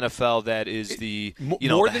lot in the NFL that is the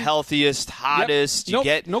healthiest, hottest.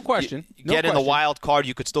 Yep. No question. In the wild card,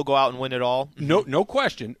 you could still go out and win it all. No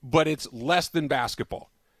question. But it's less than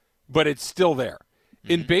basketball. But it's still there.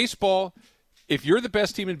 In baseball, if you're the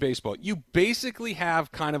best team in baseball, you basically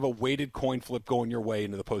have kind of a weighted coin flip going your way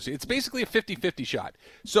into the postseason. It's basically a 50-50 shot.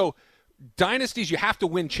 So dynasties, you have to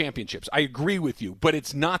win championships. I agree with you, but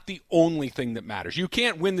it's not the only thing that matters. You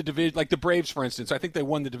can't win the division, like the Braves, for instance. I think they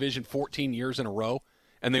won the division 14 years in a row,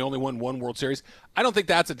 and they only won one World Series. I don't think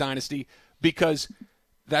that's a dynasty because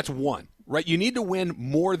that's one, right? You need to win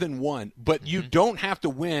more than one, but you don't have to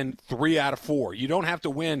win 3 out of 4. You don't have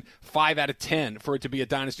to win 5 out of 10 for it to be a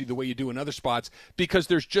dynasty the way you do in other spots, because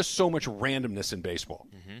there's just so much randomness in baseball.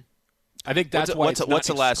 I think that's what's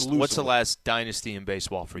the last dynasty in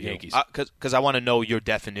baseball for you? Yankees. Because I want to know your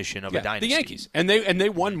definition of a dynasty. The Yankees, and they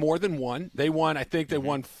won more than one. They won. I think they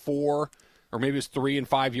won 4, or maybe it's 3 in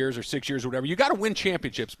 5 years or 6 years or whatever. You got to win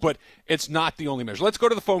championships, but it's not the only measure. Let's go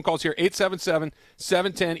to the phone calls here.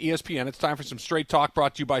 877-710-ESPN. It's time for some Straight Talk,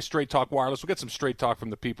 brought to you by Straight Talk Wireless. We'll get some Straight Talk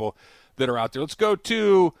from the people that are out there. Let's try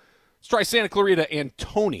Santa Clarita and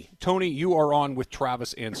Tony. Tony, you are on with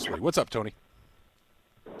Travis and Slee. What's up, Tony?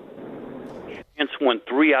 Won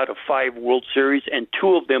 3 out of 5 World Series, and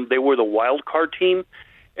 2 of them, they were the wild card team,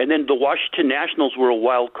 and then the Washington Nationals were a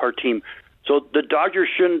wild card team. So the Dodgers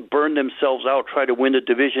shouldn't burn themselves out, try to win the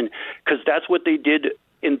division, because that's what they did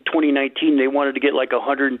in 2019. They wanted to get like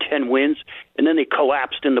 110 wins, and then they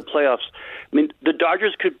collapsed in the playoffs. I mean, the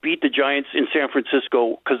Dodgers could beat the Giants in San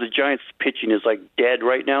Francisco because the Giants' pitching is like dead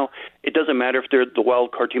right now. It doesn't matter if they're the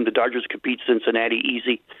wild card team. The Dodgers could beat Cincinnati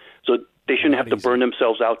easy. So they shouldn't have to burn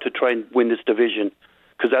themselves out to try and win this division,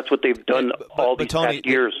 because that's what they've done all these past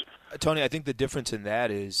years. Tony, I think the difference in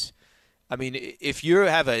that is, I mean, if you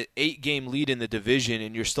have an 8-game lead in the division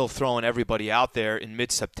and you're still throwing everybody out there in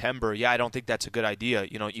mid-September, I don't think that's a good idea.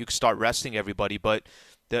 You know, you can start resting everybody, but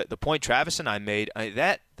the point Travis and I made,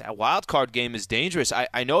 that wild card game is dangerous.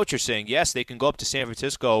 I know what you're saying. Yes, they can go up to San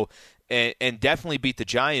Francisco and definitely beat the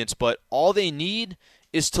Giants, but all they need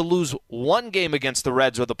is to lose one game against the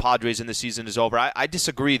Reds or the Padres and the season is over. I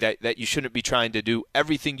disagree that you shouldn't be trying to do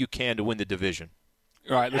everything you can to win the division.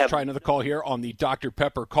 All right, let's try another call here on the Dr.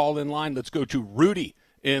 Pepper call-in line. Let's go to Rudy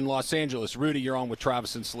in Los Angeles. Rudy, you're on with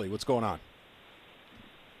Travis and Slee. What's going on?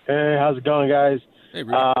 Hey, how's it going, guys? Hey,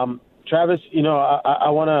 Rudy. Travis, I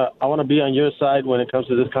wanna be on your side when it comes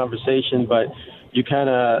to this conversation, but you kind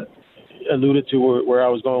of alluded to where I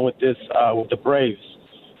was going with this with the Braves.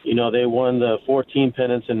 They won the 14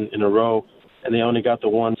 pennants in a row, and they only got the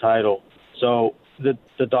one title. So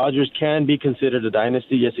the Dodgers can be considered a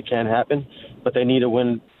dynasty. Yes, it can happen, but they need to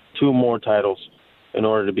win 2 more titles in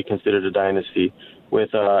order to be considered a dynasty.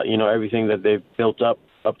 With everything that they've built up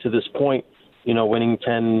to this point, winning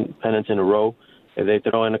 10 pennants in a row. If they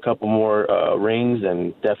throw in a couple more rings,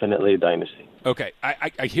 then definitely a dynasty. Okay,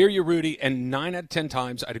 I hear you, Rudy, and 9 out of 10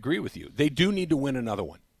 times I'd agree with you. They do need to win another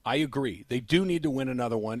one. I agree. They do need to win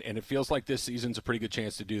another one, and it feels like this season's a pretty good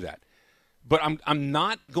chance to do that. But I'm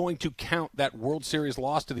not going to count that World Series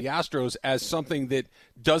loss to the Astros as something that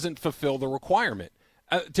doesn't fulfill the requirement.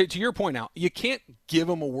 To your point, Al, you can't give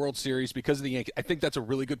them a World Series because of the Yankees. I think that's a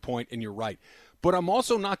really good point, and you're right. But I'm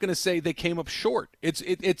also not going to say they came up short.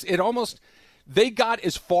 It almost they got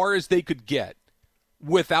as far as they could get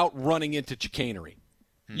without running into chicanery.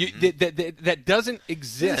 That doesn't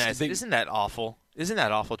exist. Isn't that awful? Isn't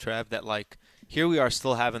that awful, Trav? That here we are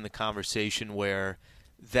still having the conversation where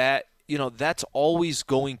that's always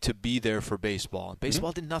going to be there for baseball.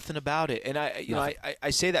 Baseball did nothing about it. And I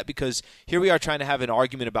say that because here we are trying to have an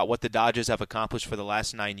argument about what the Dodgers have accomplished for the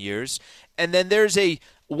last 9 years. And then there's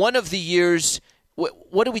one of the years,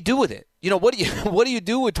 what do we do with it? What do you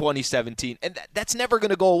do with 2017? And that's never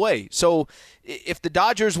going to go away. So if the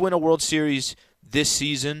Dodgers win a World Series this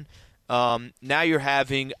season, now you're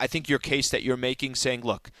having, I think your case that you're making saying,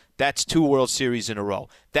 look, that's 2 World Series in a row.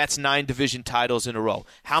 That's 9 division titles in a row.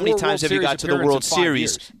 How many times have you got to the World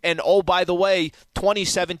Series? And, oh, by the way,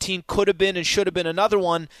 2017 could have been and should have been another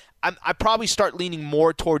one. I probably start leaning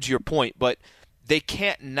more towards your point, but they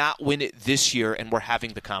can't not win it this year, and we're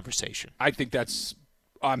having the conversation. I think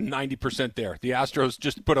I'm 90% there. The Astros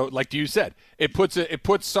just like you said, it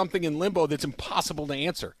puts something in limbo that's impossible to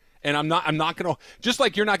answer. And I'm not going to, just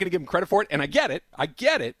like you're not going to give them credit for it, and I get it.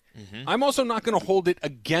 Mm-hmm. I'm also not going to hold it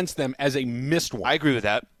against them as a missed one. I agree with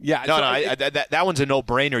that. Yeah. That one's a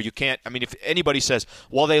no-brainer. You can't, if anybody says,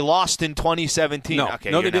 well, they lost in 2017. No,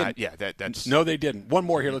 okay, no, they didn't. Yeah, that's. No, they didn't. One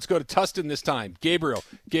more here. Let's go to Tustin this time. Gabriel.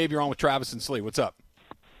 Gabe, you're on with Travis and Slee. What's up?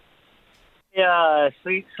 Yeah,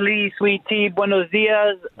 sweet tea. Buenos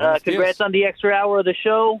dias. Congrats on the extra hour of the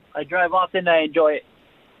show. I drive often. I enjoy it.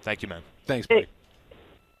 Thank you, man. Thanks, buddy.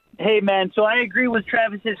 Hey, man, so I agree with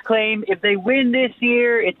Travis's claim. If they win this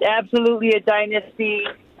year, it's absolutely a dynasty.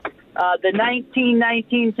 The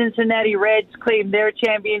 1919 Cincinnati Reds claimed their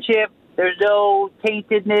championship. There's no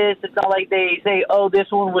taintedness. It's not like they say, oh, this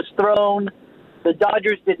one was thrown. The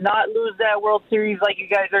Dodgers did not lose that World Series like you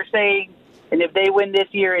guys are saying. And if they win this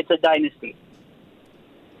year, it's a dynasty.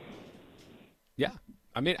 Yeah.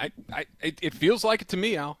 It feels like it to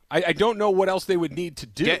me, Al. I don't know what else they would need to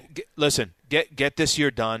do. Get this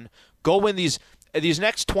year done. Go win these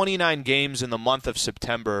next 29 games in the month of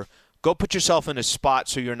September. Go put yourself in a spot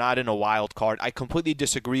so you're not in a wild card. I completely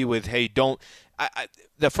disagree with, hey, don't.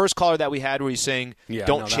 The first caller that we had where he's saying,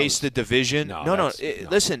 don't chase the division. No.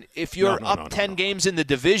 Listen, if you're up 10 games in the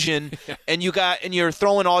division and you're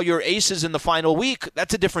throwing all your aces in the final week,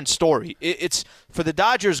 that's a different story. It's for the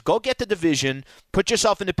Dodgers, go get the division, put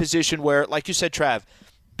yourself in a position where, like you said, Trav,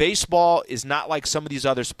 baseball is not like some of these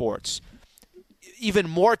other sports. Even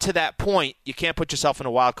more to that point, you can't put yourself in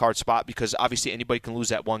a wild card spot because obviously anybody can lose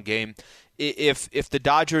that one game. If the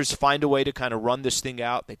Dodgers find a way to kind of run this thing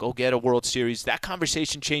out, they go get a World Series, that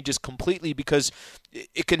conversation changes completely because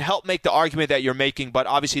it can help make the argument that you're making, but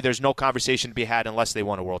obviously there's no conversation to be had unless they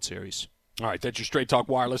won a World Series. All right, that's your Straight Talk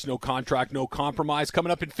Wireless, no contract, no compromise.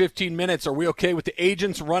 Coming up in 15 minutes, are we okay with the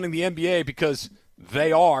agents running the NBA? Because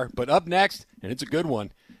they are. But up next, and it's a good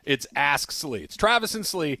one, it's Ask Slee. It's Travis and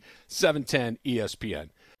Slee, 710 ESPN.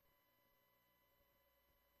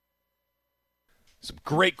 Some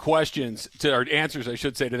great questions, or answers, I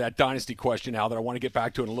should say, to that dynasty question, Al, that I want to get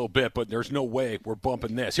back to in a little bit, but there's no way we're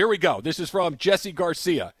bumping this. Here we go. This is from Jesse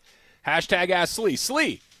Garcia. Hashtag Ask Slee.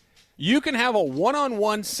 Slee, you can have a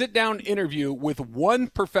one-on-one sit-down interview with one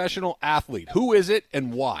professional athlete. Who is it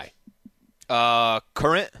and why?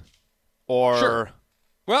 Current or sure.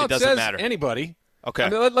 Well, it doesn't says matter. Anybody. Okay.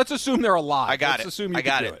 Let's assume they're alive. I got let's it. Assume you I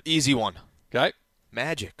got can it. do it. Easy one. Okay.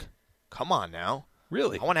 Magic. Come on now.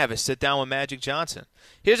 Really? I want to have a sit down with Magic Johnson.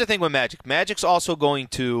 Here's the thing with Magic. Magic's also going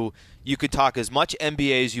to – you could talk as much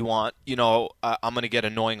NBA as you want. I'm going to get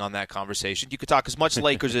annoying on that conversation. You could talk as much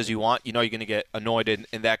Lakers as you want. You're going to get annoyed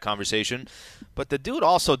in that conversation. But the dude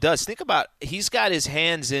also does. Think about he's got his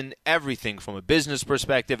hands in everything from a business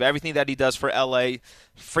perspective, everything that he does for L.A.,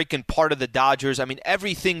 freaking part of the Dodgers. I mean,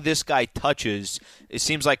 everything this guy touches, it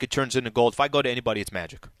seems like it turns into gold. If I go to anybody, it's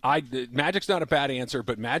Magic. Magic's not a bad answer,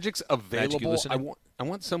 but Magic's available. Magic, I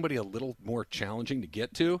want somebody a little more challenging to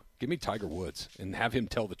get to. Give me Tiger Woods and have him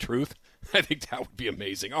tell the truth. I think that would be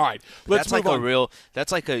amazing. All right, let's move on.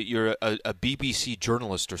 That's like you're a BBC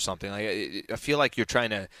journalist or something. I feel like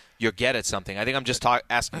you're get at something. I think I'm just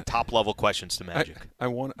asking top level questions to Magic. I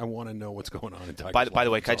want to know what's going on in Tiger's life. By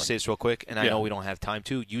the way, can I just say this real quick? And I know we don't have time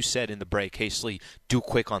to. You said in the break, hey Slee, do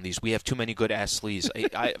quick on these. We have too many good Ask Slees.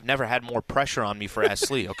 I've never had more pressure on me for Ask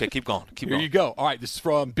Slee. Okay, keep going. Here you go. All right, this is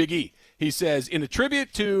from Big E. He says, in a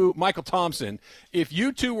tribute to Michael Thompson, if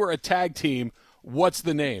you two were a tag team, what's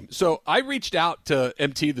the name? So I reached out to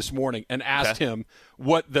MT this morning and asked him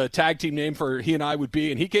what the tag team name for he and I would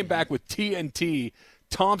be, and he came back with TNT,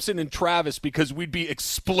 Thompson and Travis, because we'd be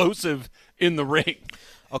explosive in the ring.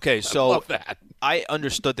 Okay, so I love that. I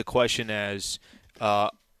understood the question as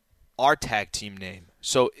our tag team name.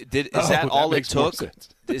 So is that all it took?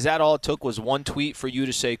 Is that all it took was one tweet for you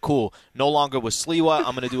to say, "Cool, no longer with Sliwa.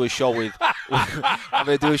 I'm going to do a show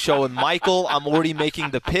with Michael. I'm already making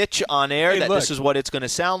the pitch on air this is what it's going to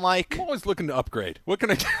sound like." I'm always looking to upgrade. What can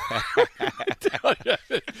I do?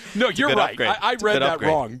 No, you're right. I read that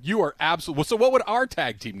wrong. You are absolutely. So what would our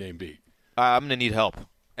tag team name be? I'm going to need help.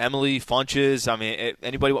 Emily, Funches, I mean,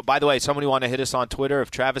 anybody. By the way, somebody want to hit us on Twitter. If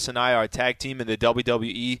Travis and I are a tag team in the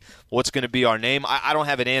WWE, what's going to be our name? I don't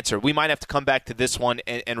have an answer. We might have to come back to this one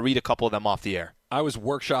and read a couple of them off the air. I was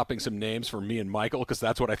workshopping some names for me and Michael because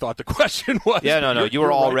that's what I thought the question was. Yeah, no. You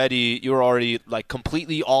were already like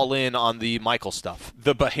completely all in on the Michael stuff.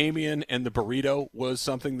 The Bahamian and the burrito was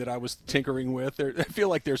something that I was tinkering with. I feel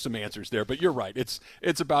like there's some answers there, but you're right.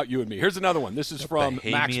 It's about you and me. Here's another one. This is from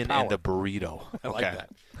Bahamian Max Power. And the burrito. I like that.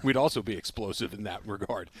 We'd also be explosive in that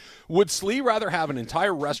regard. Would Slee rather have an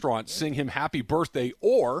entire restaurant sing him happy birthday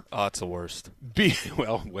or... Oh, it's the worst. Wait,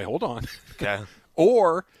 hold on. Okay.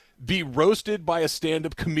 Or be roasted by a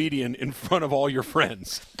stand-up comedian in front of all your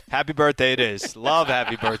friends? Happy birthday it is. Love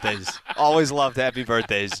happy birthdays. Always loved happy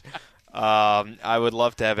birthdays. I would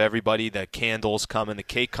love to have everybody, the candles coming, the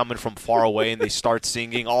cake coming from far away, and they start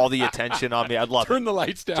singing, all the attention on me. I'd love Turn the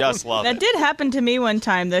lights down. Just love it. That did happen to me one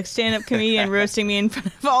time, the stand-up comedian roasting me in front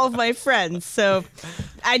of all of my friends. So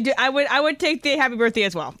I would take the happy birthday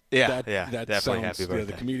as well. Yeah, that definitely happy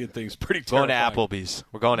birthday. The comedian thing's pretty terrifying. Going to Applebee's.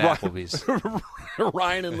 We're going to Applebee's.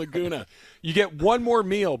 Ryan in Laguna. You get one more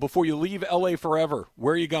meal before you leave L.A. forever.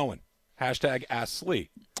 Where are you going? Hashtag Ask Slee.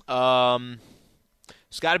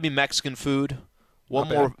 It's got to be Mexican food. One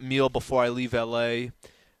more meal before I leave L.A.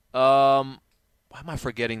 Why am I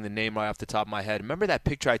forgetting the name right off the top of my head? Remember that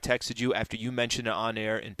picture I texted you after you mentioned it on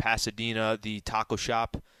air in Pasadena, the taco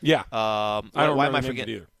shop? Yeah. I don't remember the name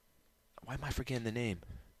either. Why am I forgetting the name?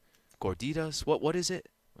 Gorditas? What is it?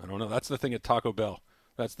 I don't know. That's the thing at Taco Bell.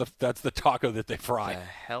 That's the taco that they fry. What the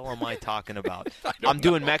hell am I talking about? I'm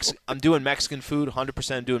doing Mexican food.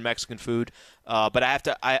 100% doing Mexican food. But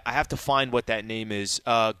I have to find what that name is.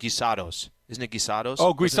 Guisados. Isn't it Guisados?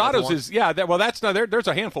 Oh, Guisados is that's not there. There's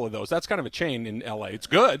a handful of those. That's kind of a chain in LA. It's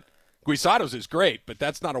good. Guisados is great, but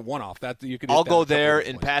that's not a one-off. I'll go there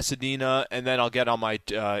in Pasadena, and then I'll get on my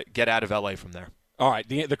get out of LA from there. All right.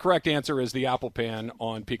 The correct answer is the Apple Pan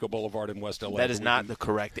on Pico Boulevard in West LA. That is not the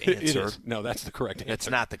correct answer. It is. No, that's the correct answer. It's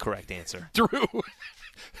not the correct answer.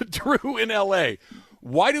 Drew in LA.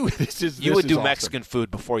 Why do you would do awesome. Mexican food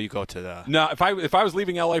before you go to the? No, if I was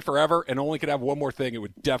leaving LA forever and only could have one more thing, it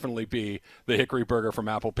would definitely be the Hickory Burger from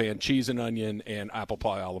Apple Pan, cheese and onion, and apple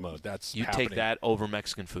pie a la mode. Take that over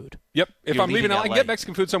Mexican food. Yep. If I'm leaving LA, I can get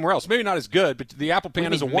Mexican food somewhere else. Maybe not as good, but the Apple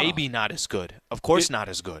Pan is a one-off. Maybe not as good. Of course, not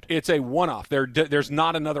as good. It's a one-off. There's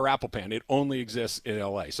not another Apple Pan. It only exists in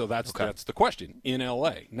LA. So that's the question. In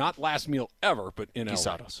LA, not last meal ever, but in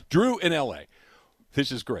LA. Drew in LA. This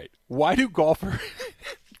is great. Why do golfers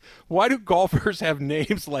have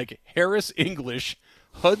names like Harris English,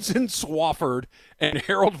 Hudson Swafford, and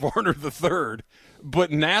Harold Varner III, but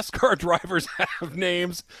NASCAR drivers have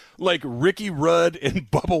names like Ricky Rudd and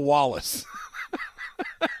Bubba Wallace?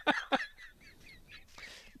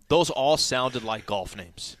 Those all sounded like golf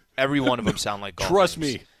names. Every one of them sound like golf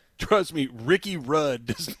names. Trust me, Ricky Rudd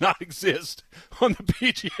does not exist on the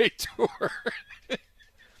PGA Tour.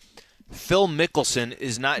 Phil Mickelson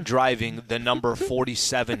is not driving the number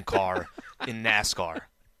 47 car in NASCAR.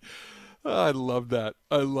 I love that.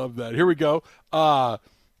 Here we go.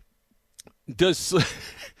 Does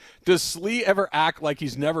Slee ever act like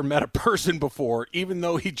he's never met a person before, even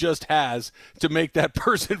though he just has, to make that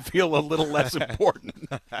person feel a little less important?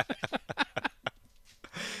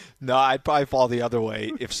 No, I'd probably fall the other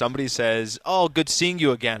way. If somebody says, "Oh, good seeing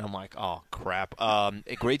you again," I'm like, "Oh, crap.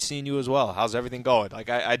 Great seeing you as well. How's everything going?"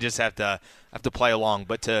 Like I just have to play along.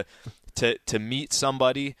 But to meet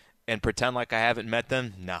somebody and pretend like I haven't met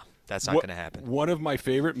them, no, that's not going to happen. One of my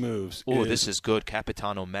favorite moves. Oh, this is good.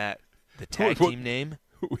 Capitano Matt, the tag team name.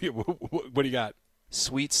 What do you got?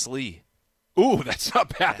 Sweet Slee. Ooh, that's not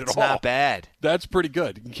bad at all. That's not bad. That's pretty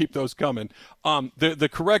good. You can keep those coming. The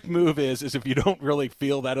correct move is if you don't really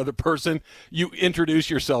feel that other person, you introduce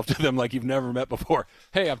yourself to them like you've never met before.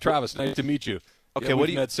 Hey, I'm Travis. Nice to meet you. Okay, yeah, what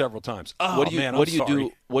we've met several times. What do you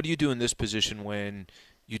do? What do you do in this position when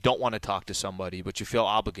you don't want to talk to somebody but you feel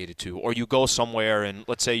obligated to, or you go somewhere and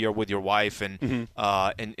let's say you're with your wife and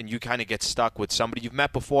and you kind of get stuck with somebody you've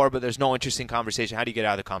met before but there's no interesting conversation. How do you get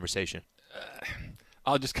out of the conversation?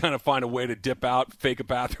 I'll just kind of find a way to dip out, fake a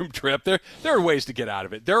bathroom trip. There are ways to get out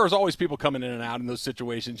of it. There is always people coming in and out in those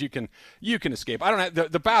situations. You can escape. I don't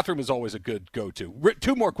have, the bathroom is always a good go-to.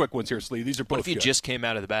 Two more quick ones here, Slee. These are both What if you good. just came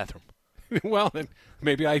out of the bathroom? Well, then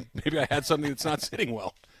maybe I had something that's not sitting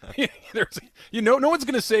well. No one's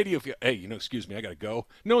going to say to you, hey, excuse me, I got to go.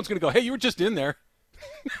 No one's going to go, hey, you were just in there.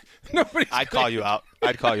 I'd call you out.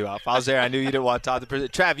 If I was there, I knew you didn't want to talk to the person.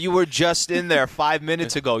 Trav, you were just in there 5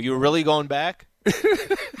 minutes ago. You were really going back?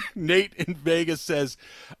 Nate in Vegas says,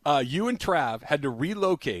 you and Trav had to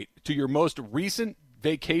relocate to your most recent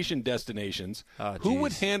vacation destinations. Who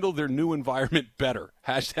would handle their new environment better?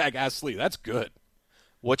 Hashtag Ask Slee. That's good.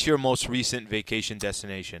 What's your most recent vacation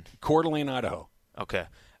destination? Coeur d'Alene, Idaho. Okay.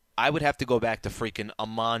 I would have to go back to freaking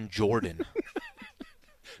Amman, Jordan.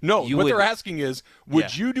 No, what they're asking is,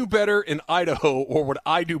 would you do better in Idaho or would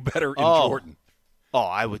I do better in Jordan? Oh,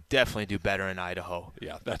 I would definitely do better in Idaho.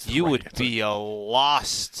 Yeah, that's the You right would answer. be a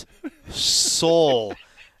lost soul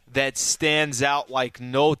that stands out like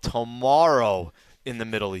no tomorrow in the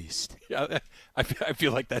Middle East. Yeah, I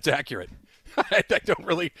feel like that's accurate. I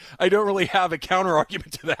don't really have a counter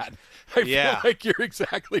argument to that. I feel like you're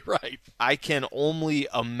exactly right. I can only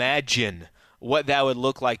imagine what that would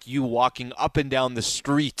look like, you walking up and down the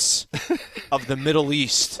streets of the Middle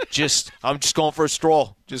East. I'm just going for a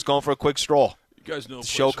stroll. Just going for a quick stroll. You guys know a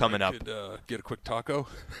show place where coming I up. could, get a quick taco.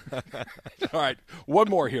 All right, one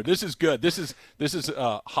more here. This is good. This is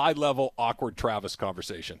a high level awkward Travis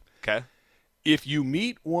conversation. Okay. If you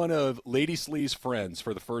meet one of Lady Slee's friends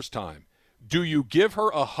for the first time, do you give her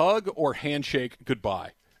a hug or handshake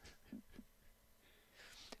goodbye?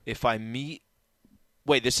 If I meet –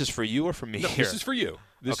 wait, this is for you or for me? No, here? this is for you.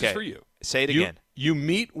 This is for you. Say it again. You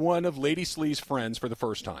meet one of Lady Slee's friends for the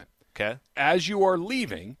first time. Okay. As you are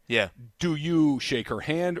leaving, Yeah. do you shake her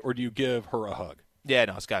hand or do you give her a hug? Yeah,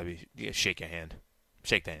 no, it's got to be shake your hand.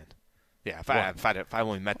 Shake the hand. Yeah, if I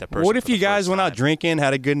only met that person. What if for the you guys first went out time. drinking,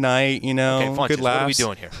 had a good night, Okay, Funches, good laughs?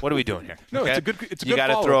 What are we doing here? No, okay? it's a good You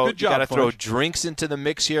gotta follow-up. throw, Good job, you got to throw Funch. drinks into the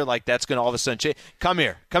mix here, like that's going to all of a sudden change. Come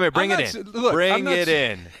here, bring I'm it not in. look, I'm Bring not it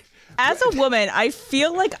in. As a woman, I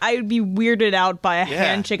feel like I'd be weirded out by a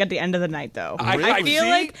handshake at the end of the night, though. I feel see.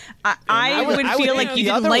 like I would I feel would like think you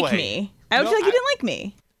the didn't other like way. me. I would feel like you didn't like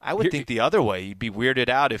me. I would think the other way. You'd be weirded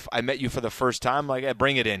out if I met you for the first time. Like, hey,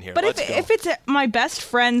 bring it in here. But Let's go. if it's my best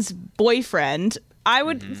friend's boyfriend, I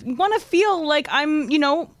would want to feel like I'm,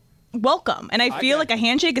 welcome. And I feel like a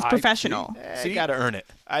handshake is professional. You got to earn it.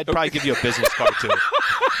 I'd probably give you a business card, too.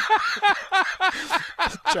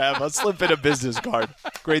 Trav, I'll slip in a business card.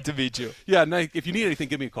 Great to meet you. Yeah, no, if you need anything,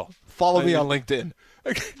 give me a call. Follow me on LinkedIn.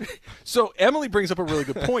 So Emily brings up a really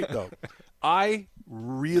good point, though. I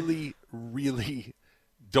really, really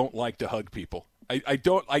don't like to hug people. I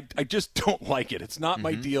just don't like it. It's not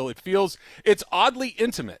my deal. It's oddly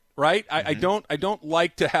intimate, right? I don't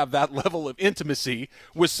like to have that level of intimacy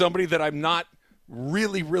with somebody that I'm not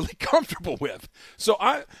really, really comfortable with. So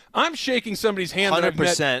I'm shaking somebody's hand that I've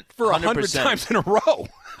met 100%, for 100 times in a row.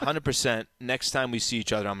 100%. Next time we see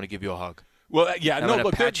each other, I'm going to give you a hug. Well, yeah, I'm no, gonna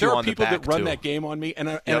look, pat there you are on the people that back, run too. that game on me,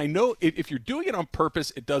 and I know if you're doing it on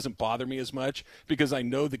purpose, it doesn't bother me as much because I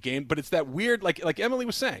know the game. But it's that weird, like Emily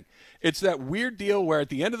was saying, it's that weird deal where at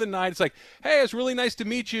the end of the night, it's like, hey, it's really nice to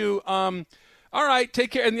meet you. All right,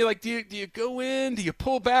 take care. And you're like, do you go in? Do you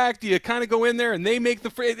pull back? Do you kind of go in there and they make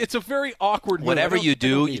the? It's a very awkward. move. Whatever you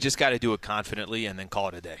do, you need just got to do it confidently and then call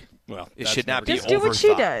it a day. Well, it that's should not be Just do what she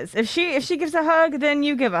overthought. does. If she gives a hug, then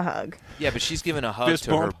you give a hug. Yeah, but she's giving a hug fist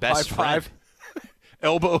to her bump, best high friend. five,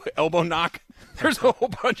 elbow knock. There's a whole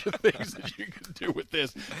bunch of things that you can do with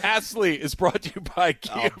this. Ask Lee is brought to you by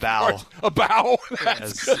Kia. A bow. A bow.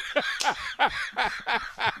 That's good.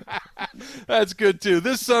 That's good, too.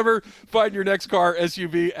 This summer, find your next car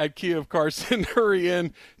SUV at Kia of Carson. Hurry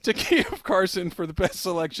in to Kia of Carson for the best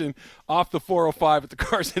selection off the 405 at the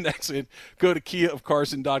Carson exit. Go to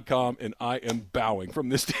KiaofCarson.com, and I am bowing. From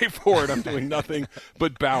this day forward, I'm doing nothing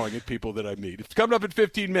but bowing at people that I meet. It's coming up in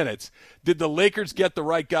 15 minutes. Did the Lakers get the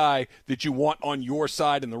right guy that you want on your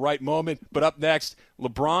side in the right moment? But up next,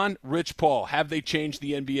 LeBron, Rich Paul. Have they changed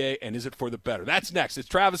the NBA, and is it for the better? That's next. It's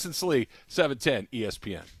Travis and Slee, 710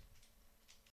 ESPN.